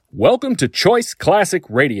Welcome to Choice Classic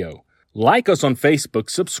Radio. Like us on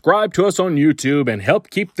Facebook, subscribe to us on YouTube, and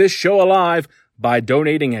help keep this show alive by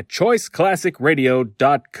donating at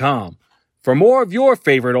choiceclassicradio.com. For more of your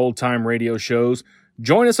favorite old-time radio shows,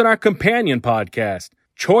 join us on our companion podcast,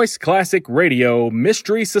 Choice Classic Radio,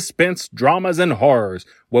 Mystery, Suspense, Dramas, and Horrors,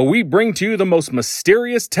 where we bring to you the most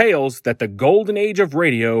mysterious tales that the golden age of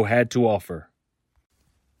radio had to offer.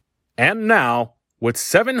 And now, with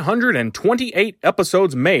 728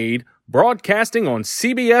 episodes made, broadcasting on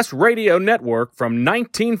CBS Radio Network from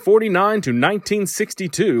 1949 to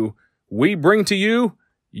 1962, we bring to you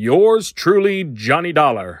yours truly, Johnny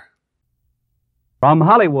Dollar. From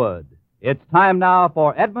Hollywood, it's time now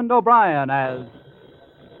for Edmund O'Brien as...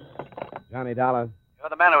 Johnny Dollar. You're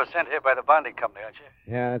the man who was sent here by the bonding company, aren't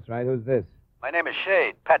you? Yeah, that's right. Who's this? My name is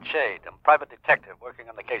Shade, Pat Shade. I'm a private detective working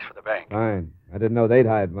on the case for the bank. Fine. I didn't know they'd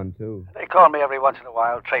hired one, too. They call me every once in a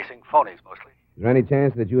while, tracing phonies mostly. Is there any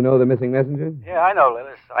chance that you know the missing messenger? Yeah, I know,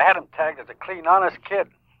 Lillis. I had him tagged as a clean, honest kid.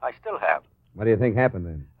 I still have. What do you think happened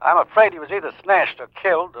then? I'm afraid he was either snatched or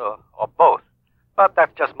killed, or both. But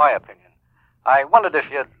that's just my opinion. I wondered if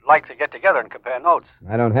you'd like to get together and compare notes.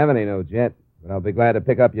 I don't have any notes yet, but I'll be glad to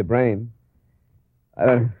pick up your brain. Pick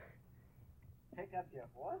up your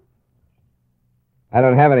what? I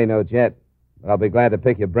don't have any notes yet, but I'll be glad to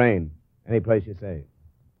pick your brain. Any place you say.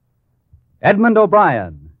 Edmund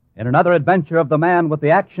O'Brien, in another adventure of the man with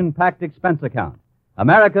the action-packed expense account.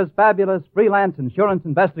 America's fabulous freelance insurance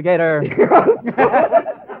investigator...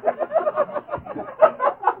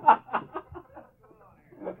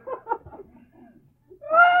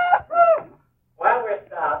 While we're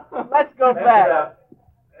stopped, Let's go back.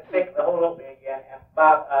 take the whole opening again.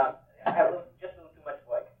 Bob, I have just a little too much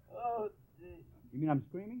work. Oh, you mean I'm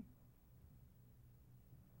screaming?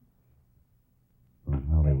 From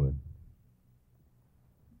Hollywood.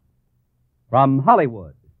 From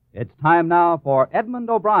Hollywood, it's time now for Edmund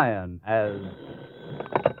O'Brien as...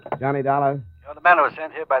 Johnny Dollar? You're the man who was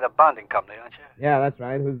sent here by the bonding company, aren't you? Yeah, that's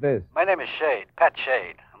right. Who's this? My name is Shade, Pat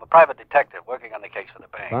Shade. I'm a private detective working on the case for the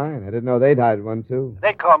bank. Fine. I didn't know they'd hired one, too.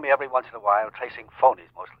 They call me every once in a while, tracing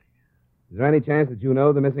phonies mostly. Is there any chance that you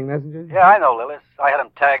know the missing messenger? Yeah, I know, Lillis. I had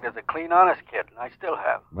him tagged as a clean, honest kid, and I still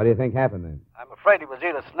have. What do you think happened then? I'm afraid he was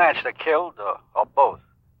either snatched or killed, or both.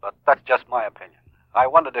 But that's just my opinion. I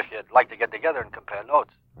wondered if you'd like to get together and compare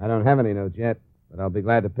notes. I don't have any notes yet, but I'll be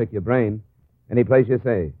glad to pick your brain. Any place you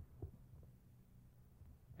say.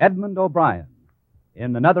 Edmund O'Brien,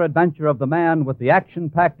 in another adventure of the man with the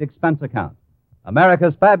action-packed expense account.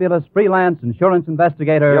 America's fabulous freelance insurance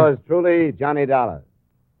investigator... Yours truly, Johnny Dollar.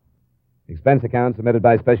 Expense account submitted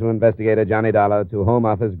by Special Investigator Johnny Dollar to Home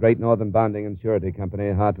Office, Great Northern Bonding and Surety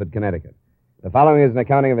Company, Hartford, Connecticut. The following is an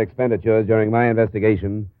accounting of expenditures during my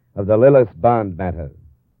investigation of the Lillis bond matter.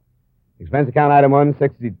 Expense account item 1,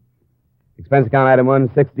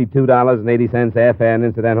 $62.80 airfare and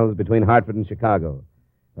incidentals between Hartford and Chicago.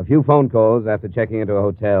 A few phone calls after checking into a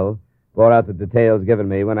hotel bore out the details given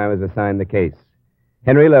me when I was assigned the case.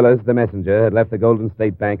 Henry Lillis, the messenger, had left the Golden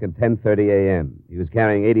State Bank at 10:30 a.m. He was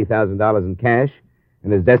carrying $80,000 in cash,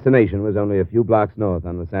 and his destination was only a few blocks north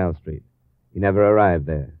on LaSalle Street. He never arrived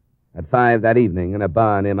there. At 5 that evening, in a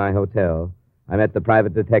bar near my hotel, I met the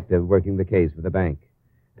private detective working the case for the bank.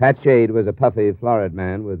 Pat Shade was a puffy, florid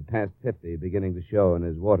man with past 50 beginning to show in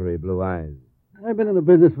his watery blue eyes. I've been in the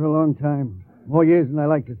business for a long time. More years than I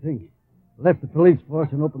like to think. Left the police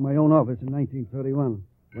force and opened my own office in 1931,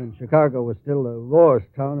 when Chicago was still the rawest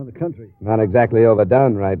town in the country. Not exactly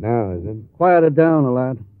overdone right now, is it? Quieted down a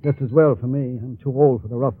lot. Just as well for me. I'm too old for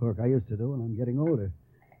the rough work I used to do, and I'm getting older.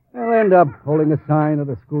 I'll end up holding a sign at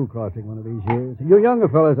a school crossing one of these years. You younger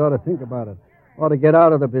fellas ought to think about it. Ought to get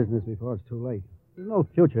out of the business before it's too late. There's no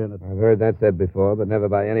future in it. I've heard that said before, but never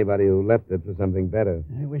by anybody who left it for something better.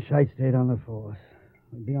 I wish I'd stayed on the force.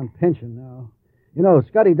 I'd be on pension now. You know,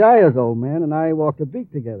 Scotty Dyer's old man and I walked a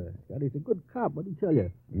beat together. Scotty's a good cop. What'd he tell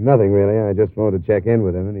you? Nothing, really. I just wanted to check in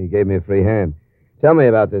with him, and he gave me a free hand. Tell me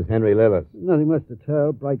about this Henry Lillis. Nothing much to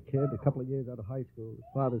tell. Bright kid, a couple of years out of high school. His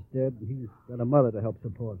father's dead, and he's got a mother to help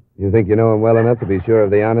support. You think you know him well enough to be sure of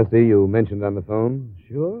the honesty you mentioned on the phone?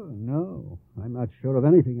 Sure? No. I'm not sure of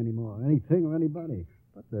anything anymore. Anything or anybody.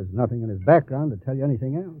 But there's nothing in his background to tell you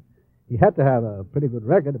anything else. He had to have a pretty good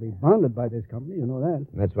record to be bonded by this company. You know that.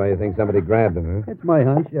 That's why you think somebody grabbed him, huh? That's my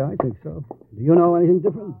hunch. Yeah, I think so. Do you know anything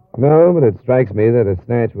different? No, but it strikes me that a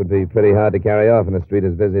snatch would be pretty hard to carry off in a street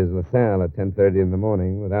as busy as LaSalle at 10:30 in the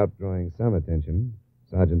morning without drawing some attention.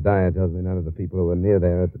 Sergeant Dyer tells me none of the people who were near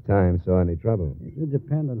there at the time saw any trouble. It would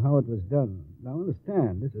depend on how it was done. Now,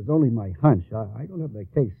 understand, this is only my hunch. I don't have the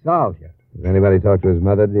case solved yet. Has anybody talked to his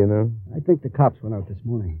mother, do you know? I think the cops went out this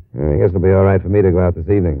morning. I guess it'll be all right for me to go out this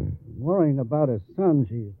evening. Worrying about his son,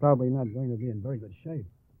 she's probably not going to be in very good shape.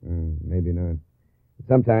 Maybe not. But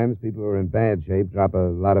sometimes people who are in bad shape drop a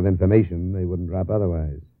lot of information they wouldn't drop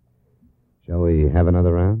otherwise. Shall we have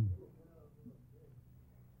another round?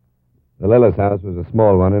 The Lillis house was a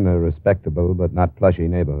small one in a respectable but not plushy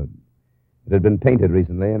neighborhood. It had been painted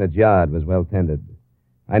recently, and its yard was well tended.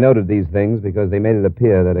 I noted these things because they made it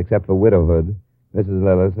appear that, except for widowhood, Mrs.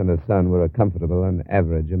 Lillis and her son were a comfortable and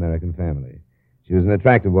average American family. She was an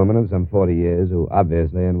attractive woman of some 40 years who,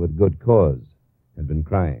 obviously and with good cause, had been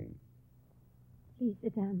crying. Please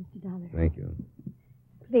sit down, Mr. Dollar. Thank you.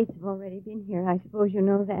 Police have already been here. I suppose you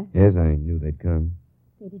know that. Yes, I knew they'd come.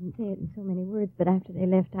 They didn't say it in so many words, but after they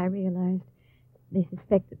left, I realized they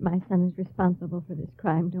suspect that my son is responsible for this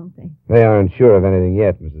crime, don't they? They aren't sure of anything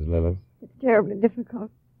yet, Mrs. Lillis. It's terribly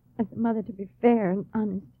difficult, as a mother, to be fair and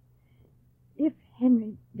honest. If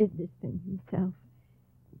Henry did this thing himself,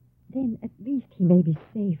 then at least he may be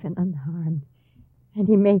safe and unharmed, and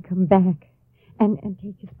he may come back and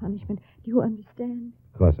take his punishment. Do you understand?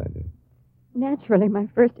 Of course I do. Naturally, my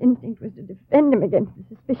first instinct was to defend him against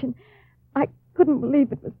the suspicion. I couldn't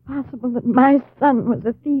believe it was possible that my son was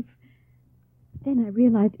a thief. But then I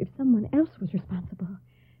realized if someone else was responsible,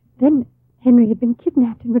 then Henry had been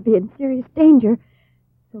kidnapped and would be in serious danger.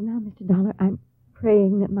 So now, Mr. Dollar, I'm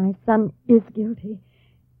praying that my son is guilty.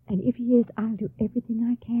 And if he is, I'll do everything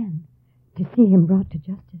I can to see him brought to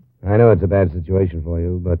justice. I know it's a bad situation for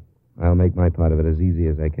you, but I'll make my part of it as easy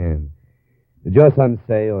as I can. Did your son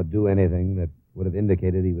say or do anything that would have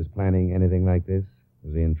indicated he was planning anything like this?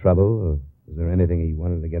 Was he in trouble, or was there anything he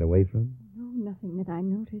wanted to get away from? No, nothing that I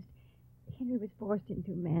noticed. Henry was forced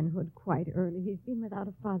into manhood quite early. He's been without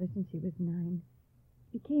a father since he was 9.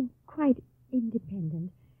 He became quite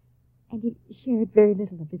independent, and he shared very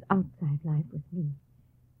little of his outside life with me.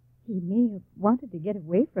 He may have wanted to get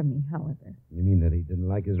away from me, however. You mean that he didn't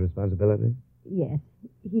like his responsibility? Yes,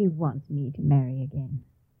 he wants me to marry again.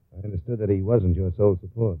 I understood that he wasn't your sole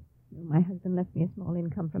support. My husband left me a small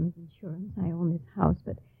income from his insurance. I own this house,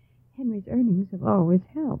 but Henry's earnings have always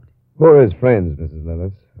helped. Who are his friends, Mrs.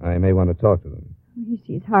 Lillis? I may want to talk to them. He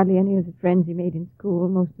sees hardly any of the friends he made in school.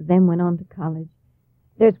 Most of them went on to college.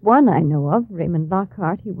 There's one I know of, Raymond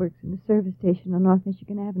Lockhart. He works in a service station on North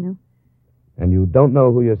Michigan Avenue. And you don't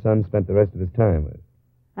know who your son spent the rest of his time with?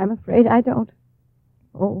 I'm afraid I don't.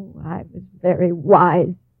 Oh, I was very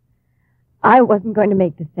wise. I wasn't going to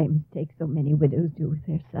make the same mistake so many widows do with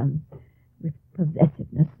their sons, with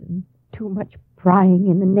possessiveness and too much prying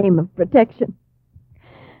in the name of protection.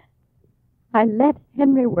 I let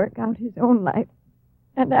Henry work out his own life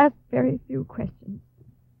and asked very few questions.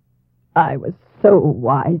 I was so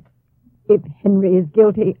wise. If Henry is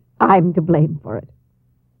guilty, I'm to blame for it.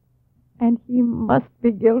 And he must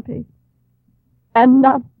be guilty and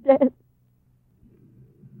not dead.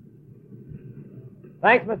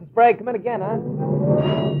 Thanks, Mr. Sprague. Come in again, huh?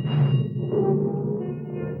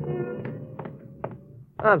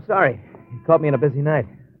 Oh, I'm sorry. You caught me on a busy night.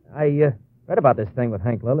 I read about this thing with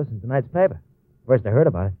Hank Lillis in tonight's paper. First I heard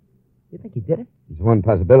about it. You think he did it? It's one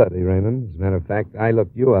possibility, Raymond. As a matter of fact, I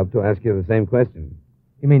looked you up to ask you the same question.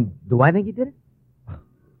 You mean, do I think he did it?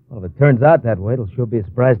 Well, if it turns out that way, it'll sure be a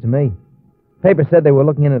surprise to me. The paper said they were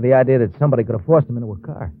looking into the idea that somebody could have forced him into a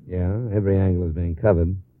car. Yeah, every angle is being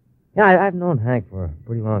covered. Yeah, I've known Hank for a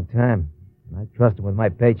pretty long time. I trust him with my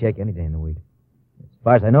paycheck any day in the week. As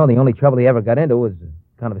far as I know, the only trouble he ever got into was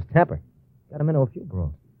kind of his temper. Got him into a few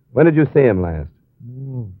brawls. When did you see him last?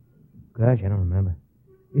 Oh, gosh, I don't remember.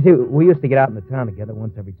 You see, we used to get out in the town together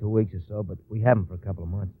once every 2 weeks or so, but we haven't for a couple of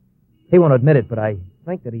months. He won't admit it, but I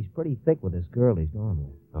think that he's pretty thick with this girl he's going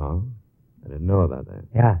with. Oh? I didn't know about that.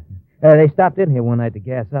 Yeah. They stopped in here one night to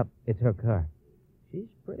gas up. It's her car. She's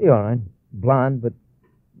pretty all right. Blonde, but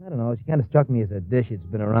I don't know. She kind of struck me as a dish that's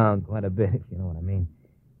been around quite a bit, if you know what I mean.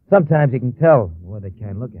 Sometimes you can tell what they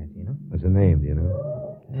kind of look at, you know? What's her name, do you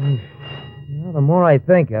know? Well, the more I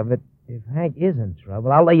think of it, if Hank is in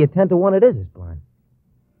trouble, I'll lay you 10 to 1 it is his blonde.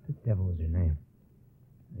 What the devil was her name?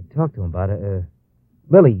 I talked to him about it.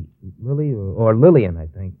 Lily or Lillian, I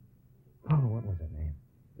think. Oh, what was her name?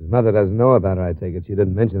 His mother doesn't know about her, I take it. She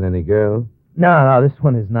didn't mention any girl. No, this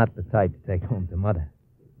one is not the type to take home to Mother.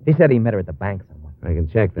 He said he met her at the bank somewhere. I can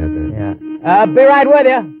check that then. Yeah. Be right with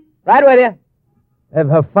you. Right with you. If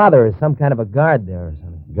her father is some kind of a guard there or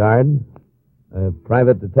something. Guard? A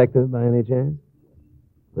private detective by any chance?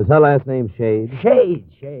 Was her last name Shade?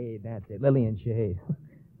 Shade, that's it. Lillian Shade.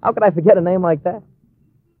 How could I forget a name like that?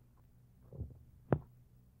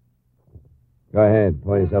 Go ahead.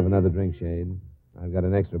 Pour yourself another drink, Shade. I've got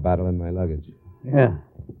an extra bottle in my luggage. Yeah.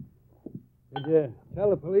 Did you tell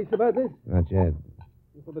the police about this? Not yet.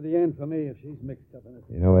 This will be the end for me if she's mixed up in it.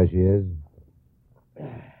 You know where she is?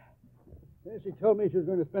 Yeah, she told me she was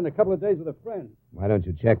going to spend a couple of days with a friend. Why don't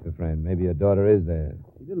you check the friend? Maybe your daughter is there.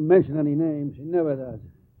 She didn't mention any names. She never does.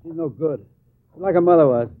 She's no good. Like her mother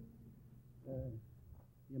was.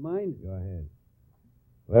 You mind? Go ahead.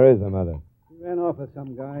 Where is her mother? She ran off with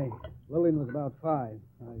some guy. Lillian was about 5.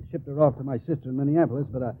 I shipped her off to my sister in Minneapolis,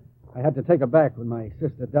 but I had to take her back when my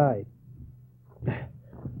sister died.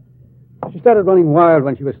 She started running wild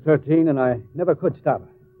when she was 13, and I never could stop her.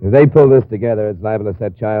 If they pull this together, it's liable to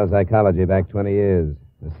set child psychology back 20 years.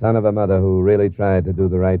 The son of a mother who really tried to do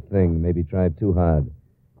the right thing, maybe tried too hard.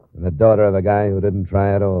 And the daughter of a guy who didn't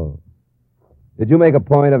try at all. Did you make a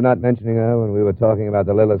point of not mentioning her when we were talking about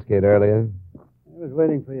the Lillis kid earlier? I was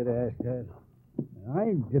waiting for you to ask that. I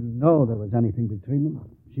didn't know there was anything between them.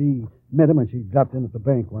 She met him and she dropped in at the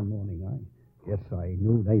bank one morning. I guess I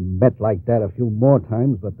knew they met like that a few more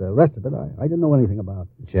times, but the rest of it I didn't know anything about.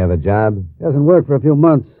 Did she have a job? She hasn't worked for a few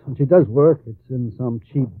months. When she does work, it's in some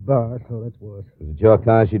cheap bar, so that's worse. Was it your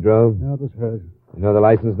car she drove? No, it was hers. You know the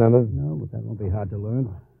license number? No, but that won't be hard to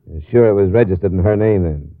learn. You're sure it was registered in her name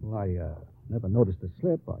then? Well, I never noticed the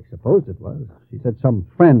slip. I supposed it was. She said some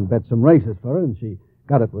friend bet some races for her, and she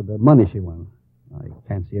got it with the money she won. I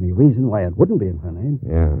can't see any reason why it wouldn't be in her name.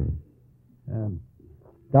 Yeah.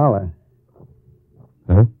 Dollar.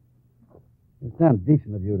 Huh? It's not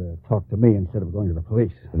decent of you to talk to me instead of going to the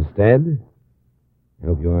police. Instead? I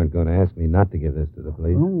hope you aren't going to ask me not to give this to the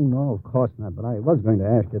police. Oh, no, of course not. But I was going to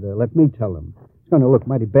ask you to let me tell them. It's going to look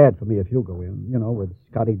mighty bad for me if you go in, with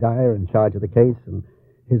Scotty Dyer in charge of the case and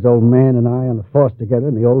his old man and I on the force together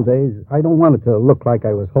in the old days. I don't want it to look like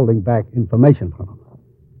I was holding back information from him.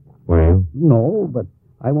 Well? No, but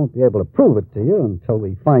I won't be able to prove it to you until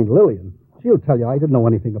we find Lillian. She'll tell you I didn't know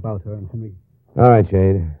anything about her and Henry. All right,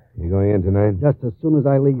 Shade. You going in tonight? Just as soon as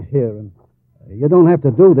I leave here. And you don't have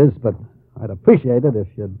to do this, but I'd appreciate it if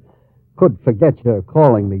you could forget your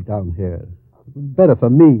calling me down here. It would be better for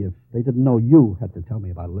me if they didn't know you had to tell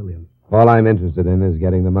me about Lillian. All I'm interested in is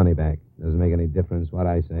getting the money back. Doesn't make any difference what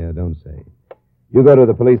I say or don't say. You go to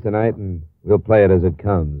the police tonight, and we'll play it as it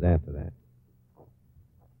comes after that.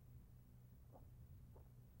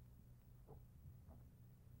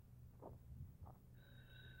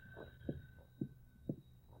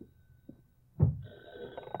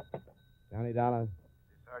 Johnny Dollar.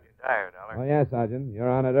 Sergeant Dyer, Dollar. Oh, yeah, Sergeant. You're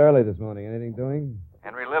on it early this morning. Anything doing?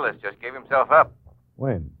 Henry Lillis just gave himself up.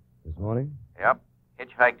 When? This morning? Yep.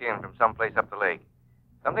 Hitchhiked in from someplace up the lake.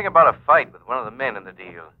 Something about a fight with one of the men in the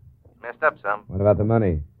deal. Messed up some. What about the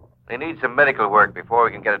money? They need some medical work before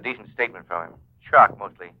we can get a decent statement from him. Shock,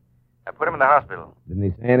 mostly. I put him in the hospital. Didn't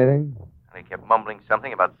he say anything? And he kept mumbling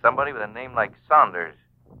something about somebody with a name like Saunders.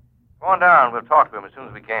 Go on down. We'll talk to him as soon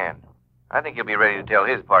as we can. I think he'll be ready to tell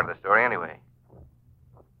his part of the story anyway.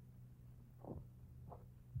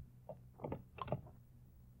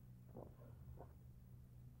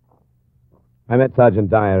 I met Sergeant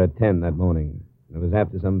Dyer at 10 that morning. It was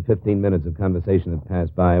after some 15 minutes of conversation had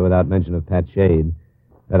passed by without mention of Pat Shade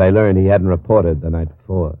that I learned he hadn't reported the night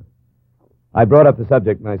before. I brought up the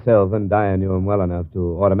subject myself, and Dyer knew him well enough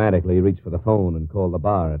to automatically reach for the phone and call the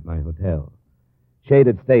bar at my hotel. Shade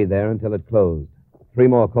had stayed there until it closed. 3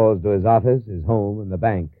 more calls to his office, his home, and the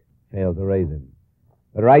bank failed to raise him.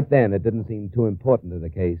 But right then, it didn't seem too important to the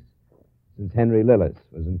case, since Henry Lillis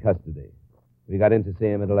was in custody. We got in to see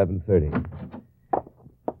him at 11:30.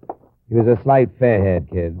 He was a slight, fair-haired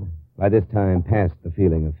kid, by this time past the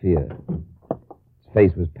feeling of fear. His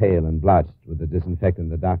face was pale and blotched with the disinfectant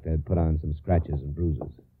the doctor had put on some scratches and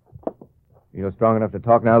bruises. You're strong enough to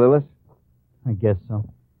talk now, Lillis? I guess so.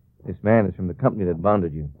 This man is from the company that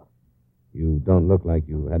bonded you. You don't look like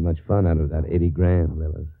you had much fun out of that 80 grand,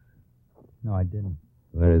 Lillis. No, I didn't.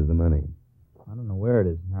 Where is the money? I don't know where it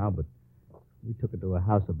is now, but we took it to a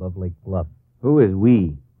house above Lake Bluff. Who is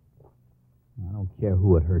we? I don't care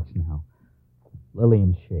who it hurts now.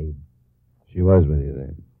 Lillian Shade. She was with you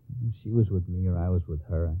then? She was with me or I was with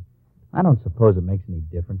her. I don't suppose it makes any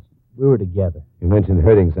difference. We were together. You mentioned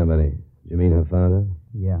hurting somebody. Did you mean her father?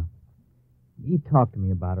 Yeah. He talked to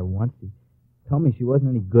me about her once. He told me she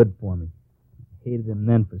wasn't any good for me. I hated him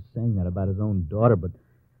then for saying that about his own daughter, but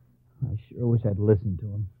I sure wish I'd listened to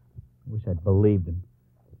him. I wish I'd believed him.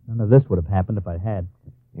 None of this would have happened if I had.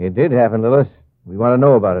 It did happen, Lillis. We want to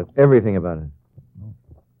know about it. Everything about it.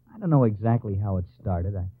 I don't know exactly how it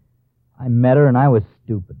started. I met her and I was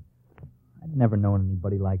stupid. I'd never known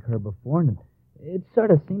anybody like her before, and it sort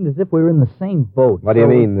of seemed as if we were in the same boat. What do you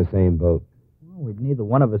mean, the same boat? Well, neither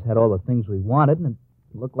one of us had all the things we wanted, and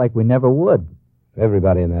it looked like we never would. If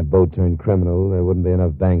everybody in that boat turned criminal, there wouldn't be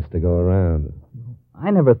enough banks to go around.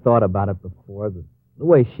 I never thought about it before, the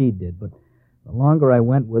way she did, but the longer I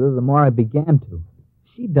went with her, the more I began to.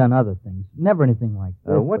 She'd done other things, never anything like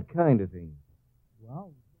this. What kind of thing?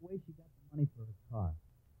 Well, the way she got the money for her car.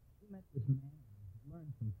 She met this man and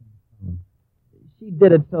learned some things from him. She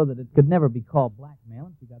did it so that it could never be called blackmail,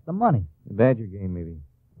 and she got the money. The Badger game, maybe.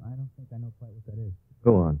 I don't think I know quite what that is.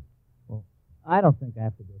 Go on. Well, I don't think I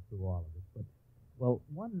have to go through all of it, but, well,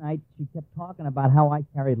 one night she kept talking about how I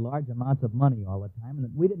carried large amounts of money all the time, and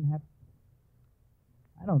that we didn't have...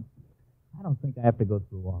 I don't think I have to go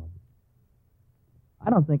through all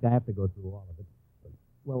of it. But,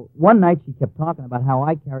 well, one night she kept talking about how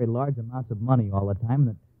I carried large amounts of money all the time,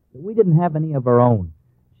 and that we didn't have any of our own.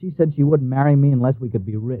 She said she wouldn't marry me unless we could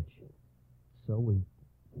be rich. So we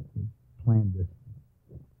planned this.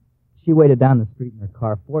 She waited down the street in her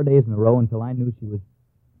car 4 days in a row until I knew she was...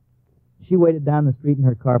 She waited down the street in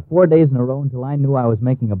her car 4 days in a row until I knew I was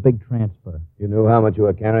making a big transfer. You knew how much you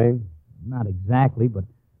were carrying? Not exactly, but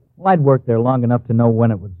well, I'd worked there long enough to know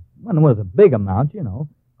when it was a big amount,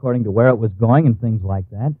 according to where it was going and things like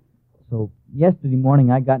that. So yesterday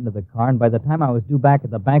morning I got into the car, and by the time I was due back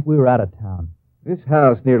at the bank, we were out of town. This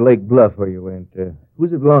house near Lake Bluff where you went,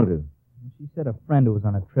 who's it belong to? She said a friend who was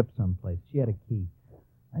on a trip someplace. She had a key.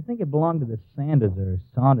 I think it belonged to the Sanders or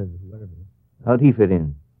Saunders or whatever it is. How'd he fit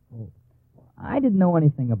in? Well, I didn't know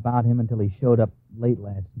anything about him until he showed up late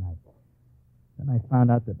last night. Then I found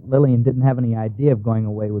out that Lillian didn't have any idea of going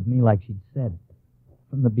away with me like she'd said.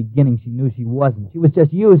 From the beginning, she knew she wasn't. She was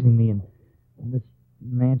just using me, and this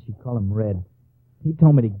man, she'd call him Red, he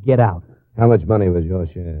told me to get out. How much money was your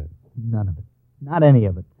share? None of it. Not any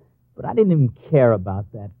of it. But I didn't even care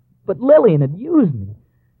about that. But Lillian had used me.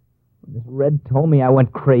 When this Red told me, I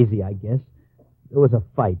went crazy, I guess. There was a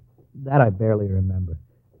fight. That I barely remember.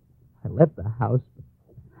 I left the house, but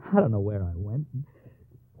I don't know where I went.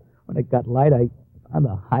 When it got light, I on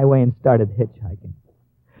the highway and started hitchhiking.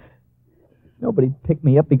 Nobody picked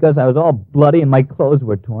me up because I was all bloody and my clothes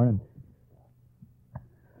were torn. And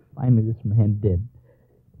finally, this man did.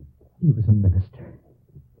 He was a minister.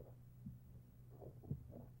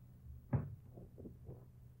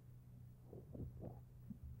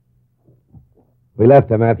 We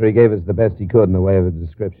left him after he gave us the best he could in the way of a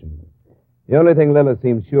description. The only thing Lilith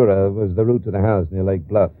seemed sure of was the route to the house near Lake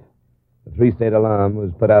Bluff. The three-state alarm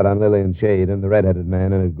was put out on Lillian Shade and the red-headed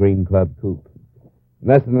man in a green club coupe. In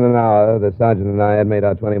less than an hour, the sergeant and I had made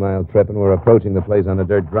our 20-mile trip and were approaching the place on a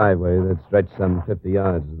dirt driveway that stretched some 50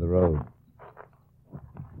 yards of the road.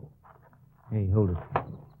 Hey, hold it.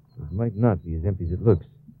 It might not be as empty as it looks.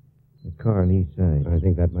 The car on the east side. I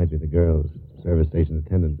think that might be the girls. Service station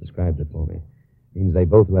attendant described it for me. Means they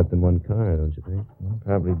both left in one car, don't you think? Well,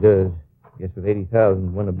 probably does. Guess with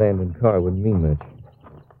 80,000, one abandoned car wouldn't mean much.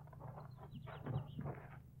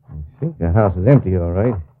 I think the house is empty, all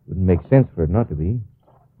right. Wouldn't make sense for it not to be.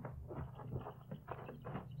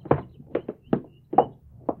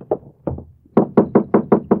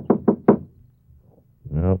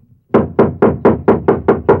 Nope.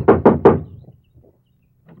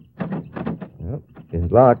 Nope.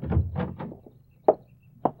 It's locked.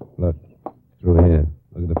 Look, through here.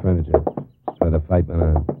 Look at the furniture. That's where the fight went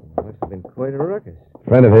on. Must have been quite a ruckus. A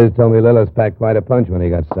friend of his told me Lillis packed quite a punch when he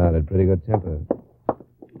got started. Pretty good temper.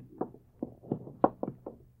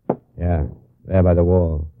 Yeah, there by the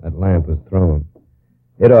wall. That lamp was thrown.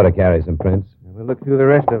 It ought to carry some prints. We'll look through the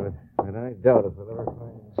rest of it, but I doubt if we'll ever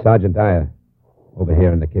find it. Sergeant Dyer, over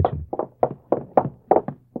here in the kitchen.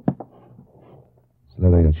 It's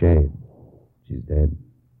Lillian Shade. She's dead.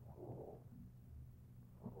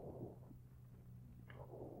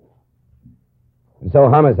 And so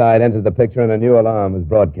homicide entered the picture and a new alarm was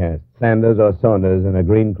broadcast. Sanders or Saunders in a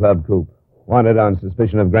green club coupe. Wanted on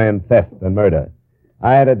suspicion of grand theft and murder.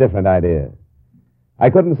 I had a different idea. I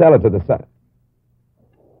couldn't sell it to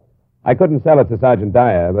Sergeant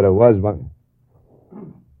Dyer, but it was one...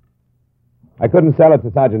 I couldn't sell it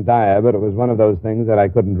to Sergeant Dyer, but it was one of those things that I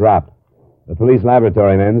couldn't drop. The police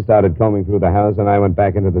laboratory men started combing through the house, and I went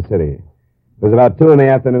back into the city. It was about 2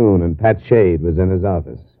 p.m, and Pat Shade was in his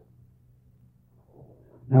office.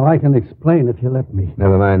 Now, I can explain if you let me.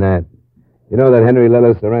 Never mind that. You know that Henry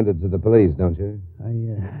Lillis surrendered to the police, don't you? I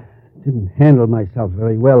didn't handle myself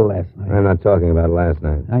very well last night. I'm not talking about last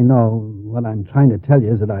night. I know. What I'm trying to tell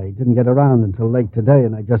you is that I didn't get around until late today,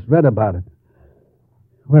 and I just read about it.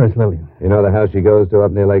 Where is Lillian? You know the house she goes to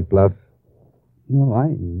up near Lake Bluff? No,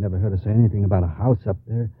 I never heard her say anything about a house up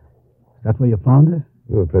there. Is that where you found her?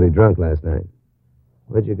 You were pretty drunk last night.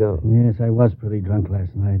 Where'd you go? Yes, I was pretty drunk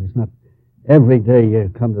last night. It's not every day you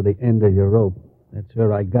come to the end of your rope. That's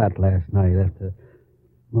where I got last night after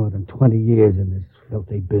more than 20 years in this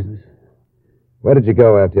filthy business. Where did you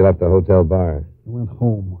go after you left the hotel bar? I went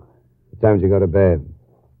home. What time did you go to bed?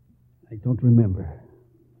 I don't remember.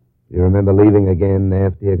 Do you remember leaving again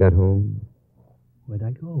after you got home? Where'd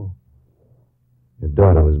I go? Your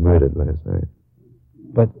daughter was murdered last night.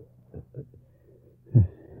 But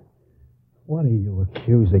what are you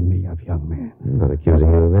accusing me of, young man? I'm not accusing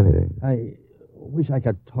you of anything. I wish I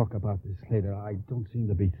could talk about this later. I don't seem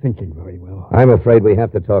to be thinking very well. I'm afraid we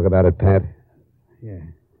have to talk about it, Pat. Yeah.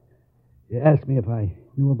 You asked me if I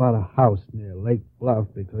knew about a house near Lake Bluff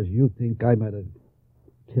because you think I might have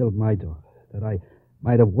killed my daughter. That I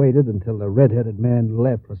might have waited until the red-headed man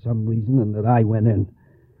left for some reason and that I went in.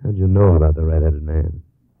 How'd you know about the red-headed man?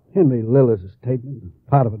 Henry Lillis' statement.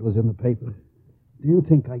 Part of it was in the paper. Do you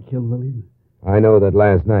think I killed Lillian? I know that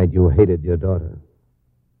last night you hated your daughter.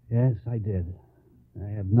 Yes, I did. I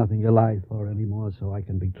have nothing to lie for anymore, so I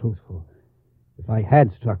can be truthful. If I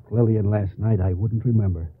had struck Lillian last night, I wouldn't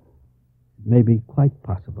remember. It may be quite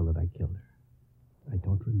possible that I killed her. I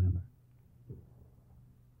don't remember.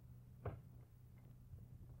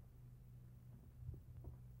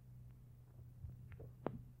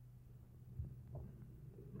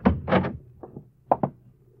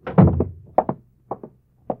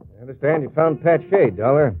 I understand you found Pat Shade,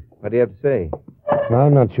 Dollar. What do you have to say? Well,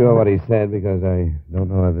 I'm not sure what he said because I don't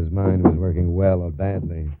know if his mind was working well or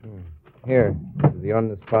badly. Here, this is the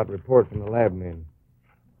on-the-spot report from the lab men.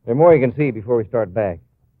 There's more you can see before we start back.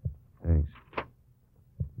 Thanks.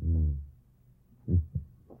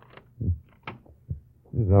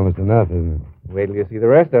 This is almost enough, isn't it? Wait till you see the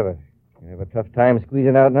rest of it. You have a tough time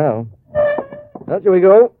squeezing out now. Out you we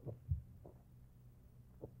go.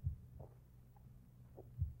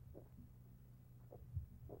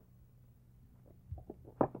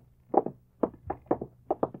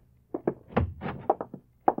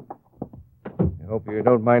 I hope you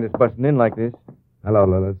don't mind us busting in like this. Hello,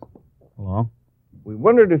 Lillis. Hello? We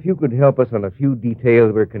wondered if you could help us on a few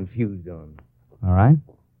details we're confused on. All right.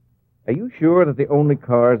 Are you sure that the only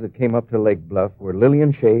cars that came up to Lake Bluff were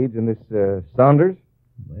Lillian Shades and this Saunders?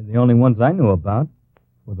 They're the only ones I knew about.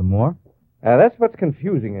 Were there more? That's what's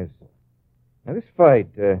confusing us. Now, this fight,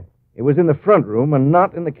 it was in the front room and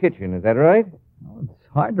not in the kitchen. Is that right? Well,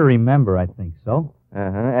 it's hard to remember, I think so.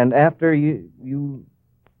 And after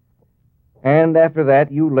And after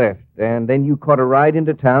that, you left. And then you caught a ride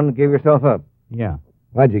into town and gave yourself up. Yeah.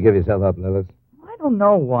 Why'd you give yourself up, Lillis? I don't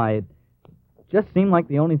know why. It just seemed like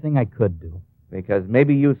the only thing I could do. Because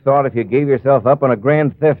maybe you thought if you gave yourself up on a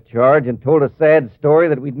grand theft charge and told a sad story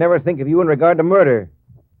that we'd never think of you in regard to murder.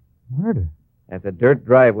 Murder? At the dirt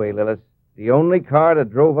driveway, Lillis. The only car that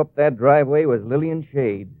drove up that driveway was Lillian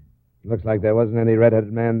Shades. Looks like there wasn't any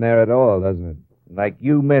red-headed man there at all, doesn't it? Like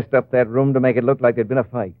you messed up that room to make it look like there'd been a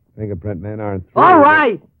fight. Fingerprint men aren't through. All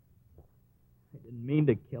right! I didn't mean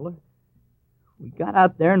to kill her. We got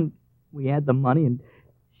out there and we had the money and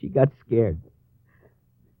she got scared.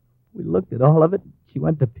 We looked at all of it. She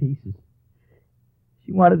went to pieces.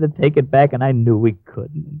 She wanted to take it back and I knew we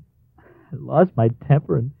couldn't. I lost my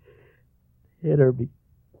temper and hit her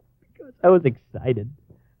because I was excited.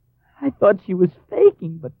 I thought she was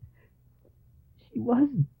faking, but she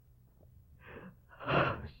wasn't.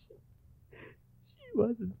 She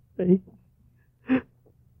wasn't faking.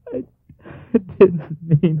 I didn't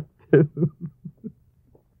mean to.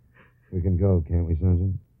 We can go, can't we,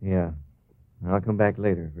 Sergeant? Yeah. I'll come back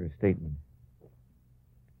later for a statement.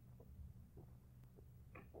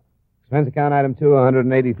 Expense account item 2,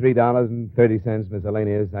 $183.30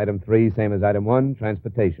 miscellaneous. Item 3, same as item 1,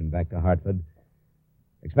 transportation back to Hartford.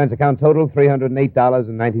 Expense account total,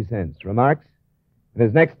 $308.90. Remarks? In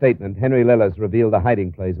his next statement, Henry Lillis revealed the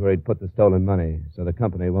hiding place where he'd put the stolen money so the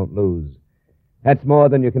company won't lose. That's more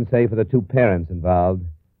than you can say for the two parents involved,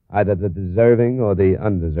 either the deserving or the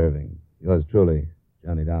undeserving. Yours truly,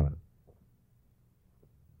 Johnny Dollar.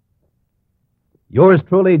 Yours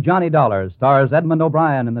truly, Johnny Dollar, stars Edmund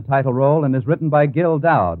O'Brien in the title role and is written by Gil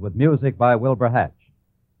Dowd with music by Wilbur Hatch.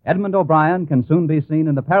 Edmund O'Brien can soon be seen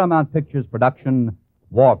in the Paramount Pictures production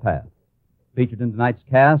Warpath. Featured in tonight's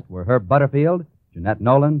cast were Herb Butterfield, Jeanette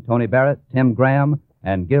Nolan, Tony Barrett, Tim Graham,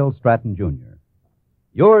 and Gil Stratton, Jr.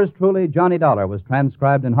 Yours truly, Johnny Dollar, was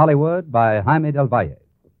transcribed in Hollywood by Jaime Del Valle.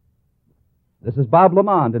 This is Bob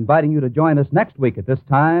Lamond inviting you to join us next week at this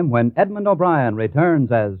time when Edmund O'Brien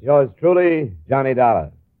returns as Yours truly, Johnny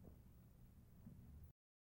Dollar.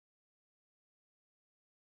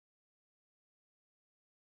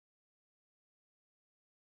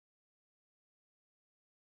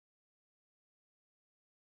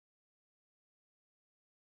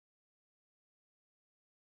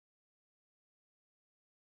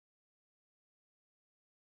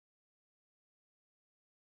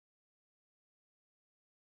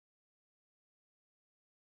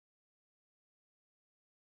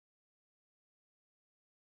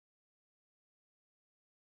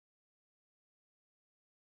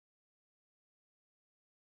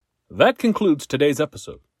 That concludes today's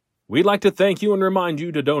episode. We'd like to thank you and remind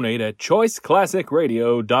you to donate at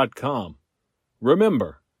choiceclassicradio.com.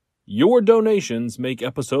 Remember, your donations make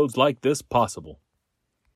episodes like this possible.